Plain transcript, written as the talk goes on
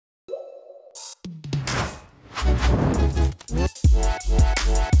Hello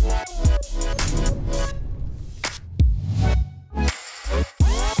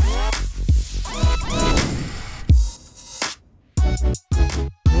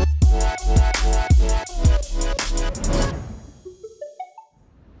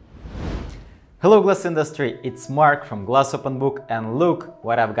glass industry, it's Mark from Glass Open Book, and look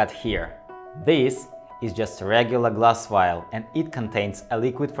what I've got here. This is just a regular glass vial and it contains a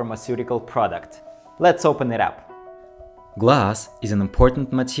liquid pharmaceutical product. Let's open it up. Glass is an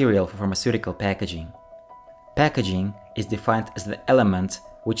important material for pharmaceutical packaging. Packaging is defined as the element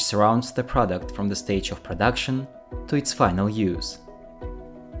which surrounds the product from the stage of production to its final use.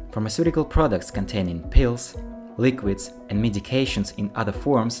 Pharmaceutical products containing pills, liquids and medications in other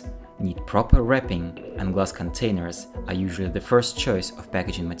forms need proper wrapping, and glass containers are usually the first choice of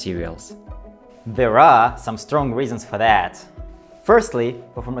packaging materials. There are some strong reasons for that. Firstly,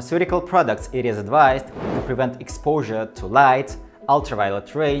 for pharmaceutical products it is advised to prevent exposure to light,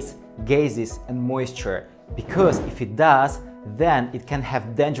 ultraviolet rays, gases and moisture, because if it does, then it can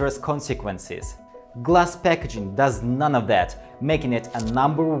have dangerous consequences. Glass packaging does none of that, making it a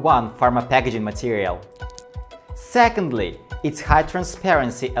 #1 pharma packaging material. Secondly, its high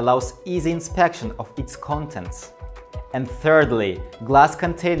transparency allows easy inspection of its contents. And thirdly, glass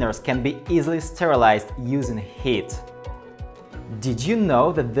containers can be easily sterilized using heat. Did you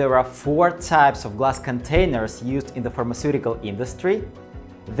know that there are 4 types of glass containers used in the pharmaceutical industry?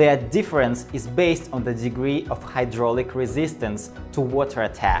 Their difference is based on the degree of hydraulic resistance to water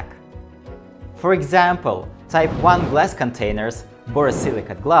attack. For example, Type 1 glass containers,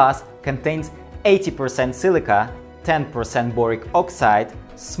 borosilicate glass, contains 80% silica, 10% boric oxide,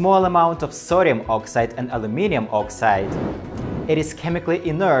 small amount of sodium oxide and aluminum oxide. It is chemically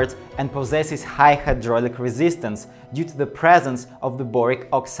inert and possesses high hydraulic resistance due to the presence of the boric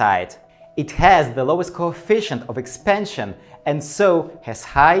oxide. It has the lowest coefficient of expansion and so has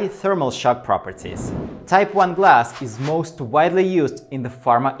high thermal shock properties. Type 1 glass is most widely used in the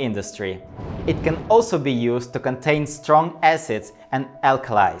pharma industry. It can also be used to contain strong acids and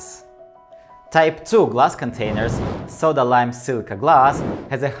alkalis. Type 2 glass containers, soda-lime-silica glass,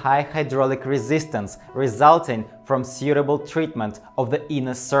 has a high hydraulic resistance resulting from suitable treatment of the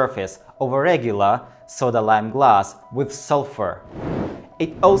inner surface of a regular soda-lime glass with sulfur.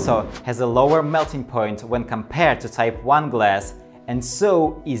 It also has a lower melting point when compared to Type 1 glass and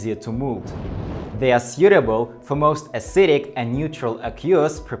so easier to mold. They are suitable for most acidic and neutral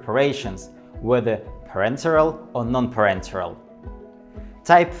aqueous preparations, whether parenteral or non-parenteral.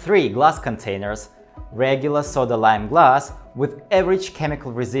 Type 3 glass containers, regular soda-lime glass with average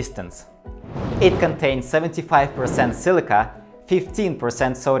chemical resistance. It contains 75% silica,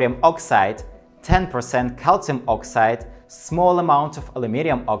 15% sodium oxide, 10% calcium oxide, small amount of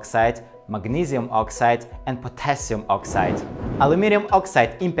aluminum oxide, magnesium oxide and potassium oxide. Aluminum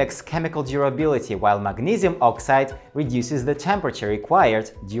oxide impacts chemical durability, while magnesium oxide reduces the temperature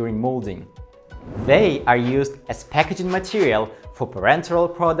required during molding. They are used as packaging material for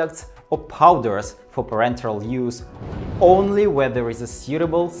parenteral products or powders for parenteral use only where there is a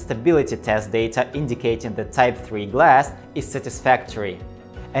suitable stability test data indicating that Type 3 glass is satisfactory.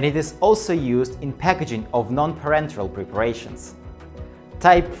 And it is also used in packaging of non-parenteral preparations.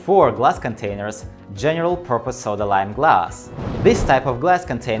 Type 4 glass containers, general-purpose soda-lime glass. This type of glass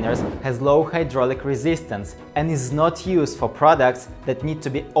containers has low hydraulic resistance and is not used for products that need to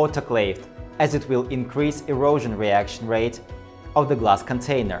be autoclaved, as it will increase erosion reaction rate of the glass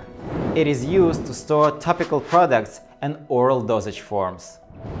container. It is used to store topical products and oral dosage forms.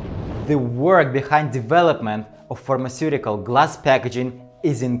 The work behind development of pharmaceutical glass packaging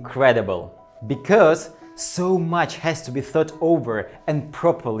is incredible, because so much has to be thought over and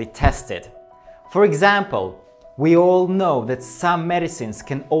properly tested. For example, we all know that some medicines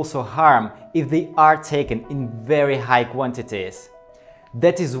can also harm if they are taken in very high quantities.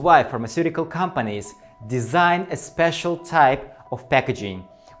 That is why pharmaceutical companies design a special type of packaging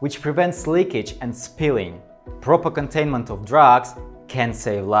which prevents leakage and spilling. Proper containment of drugs can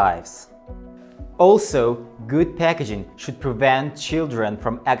save lives. Also, good packaging should prevent children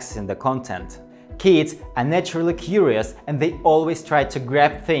from accessing the content. Kids are naturally curious and they always try to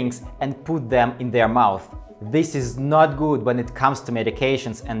grab things and put them in their mouth. This is not good when it comes to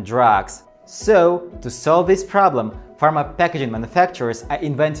medications and drugs. So, to solve this problem, pharma packaging manufacturers are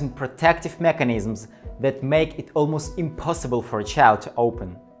inventing protective mechanisms that make it almost impossible for a child to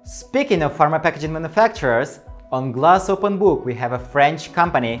open. Speaking of pharma packaging manufacturers, on Glass Open Book we have a French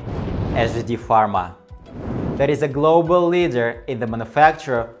company, SGD Pharma, that is a global leader in the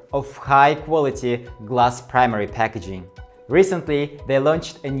manufacture of high-quality glass primary packaging. Recently, they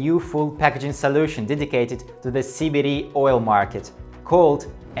launched a new full packaging solution dedicated to the CBD oil market, called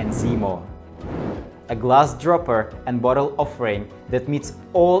Ensiemo. A glass dropper and bottle offering that meets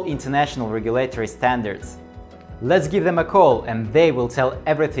all international regulatory standards. Let's give them a call and they will tell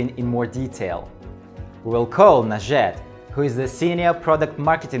everything in more detail. We will call Najet, who is the Senior Product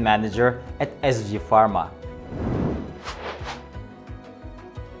Marketing Manager at SGD Pharma.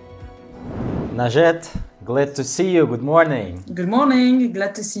 Najet, glad to see you. Good morning. Good morning.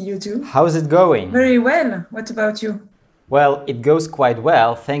 Glad to see you too. How's it going? Very well. What about you? Well, it goes quite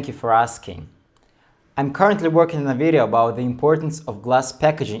well. Thank you for asking. I'm currently working on a video about the importance of glass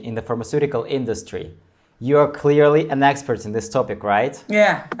packaging in the pharmaceutical industry. You are clearly an expert in this topic, right?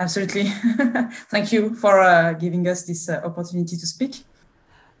 Yeah, absolutely. Thank you for giving us this opportunity to speak.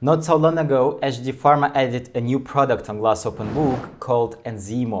 Not so long ago, SGD Pharma added a new product on Glass Open Book called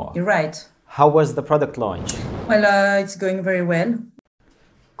Ensiemo. You're right. How was the product launch? Well, it's going very well.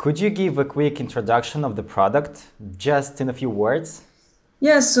 Could you give a quick introduction of the product, just in a few words?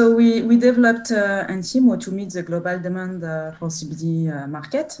 Yeah, so we developed Ensiemo to meet the global demand for CBD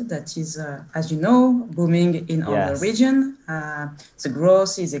market that is, as you know, booming in all the region. The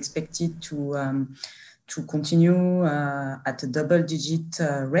growth is expected to continue at a double-digit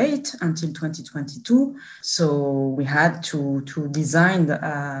rate until 2022. So we had to design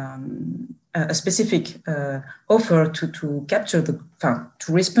a specific offer to capture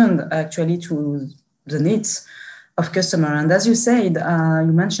to respond actually to the needs of customer. And as you said,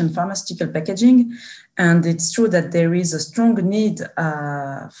 you mentioned pharmaceutical packaging, and it's true that there is a strong need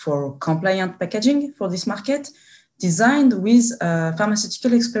for compliant packaging for this market, designed with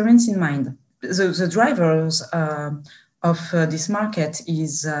pharmaceutical experience in mind. The drivers of this market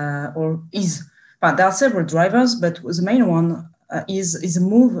there are several drivers, but the main one is a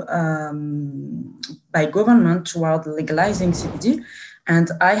move by government toward legalizing CBD.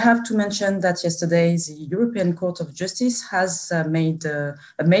 And I have to mention that yesterday the European Court of Justice has made a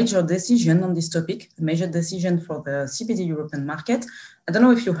major decision on this topic, a major decision for the CBD European market. I don't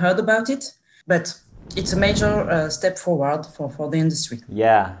know if you heard about it, but it's a major step forward for the industry.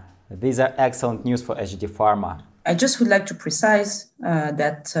 Yeah, these are excellent news for SGD Pharma. I just would like to precise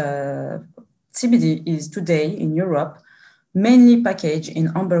that CBD is today in Europe mainly packaged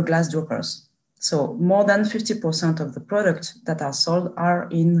in amber glass droppers. So more than 50% of the products that are sold are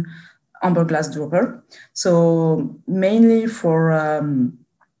in amber glass dropper. So mainly for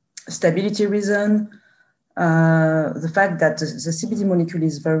stability reason, the fact that the CBD molecule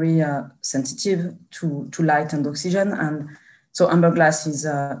is very sensitive to light and oxygen, and so amber glass is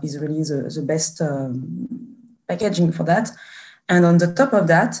really the best packaging for that. And on the top of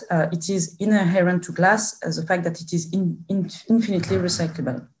that, it is inherent to glass as the fact that it is infinitely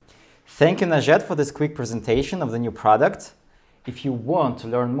recyclable. Thank you, Najet, for this quick presentation of the new product. If you want to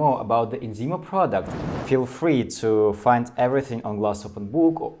learn more about the Ensiemo product, feel free to find everything on Glass Open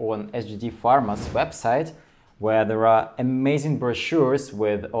Book or on SGD Pharma's website, where there are amazing brochures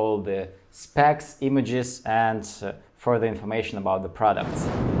with all the specs, images, and further information about the products.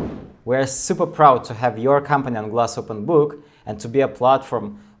 We're super proud to have your company on Glass Open Book and to be a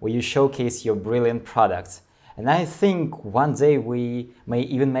platform where you showcase your brilliant products. And I think one day we may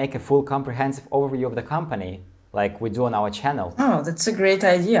even make a full comprehensive overview of the company, like we do on our channel. Oh, that's a great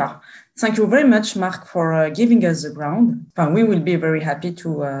idea. Thank you very much, Mark, for giving us the ground. We will be very happy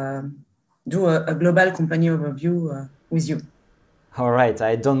to do a global company overview with you. All right,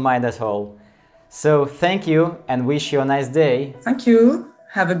 I don't mind at all. So thank you and wish you a nice day. Thank you.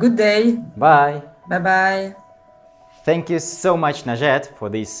 Have a good day. Bye. Bye-bye. Thank you so much, Najet, for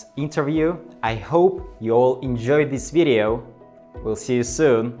this interview. I hope you all enjoyed this video. We'll see you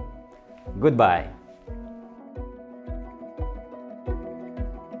soon. Goodbye.